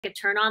a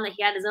turn on, that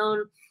he had his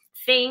own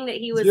thing that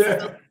he was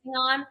focusing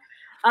on.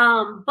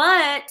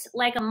 But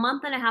like a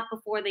month and a half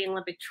before the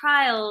Olympic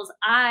trials,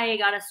 I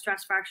got a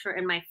stress fracture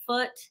in my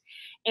foot,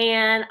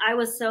 and I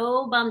was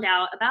so bummed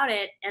out about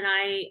it. And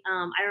I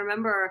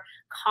remember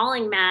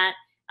calling Matt,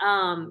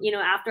 you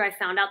know, after I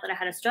found out that I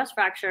had a stress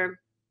fracture.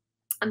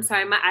 I'm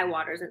sorry, my eye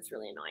waters. It's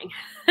really annoying.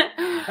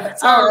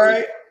 That's all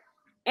right.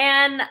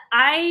 And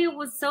I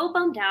was so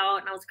bummed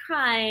out, and I was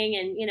crying,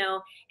 and, you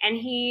know, and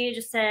he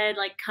just said,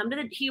 like,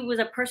 he was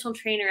a personal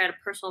trainer at a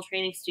personal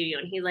training studio.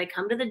 And he's like,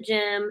 come to the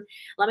gym,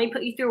 let me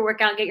put you through a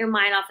workout, get your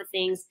mind off of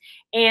things.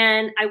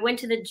 And I went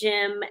to the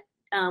gym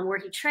where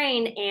he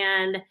trained,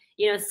 and,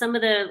 you know, some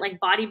of the like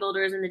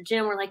bodybuilders in the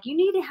gym were like, you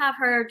need to have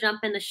her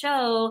jump in the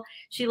show.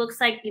 She looks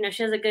like, you know,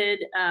 she has a good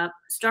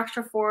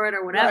structure for it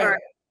or whatever.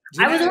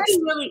 Right.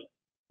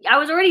 I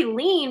was already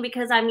lean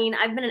because, I mean,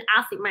 I've been an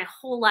athlete my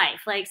whole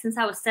life, like since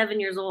I was 7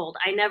 years old.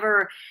 I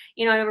never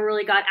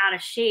really got out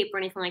of shape or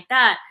anything like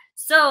that.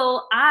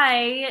 So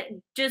I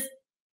just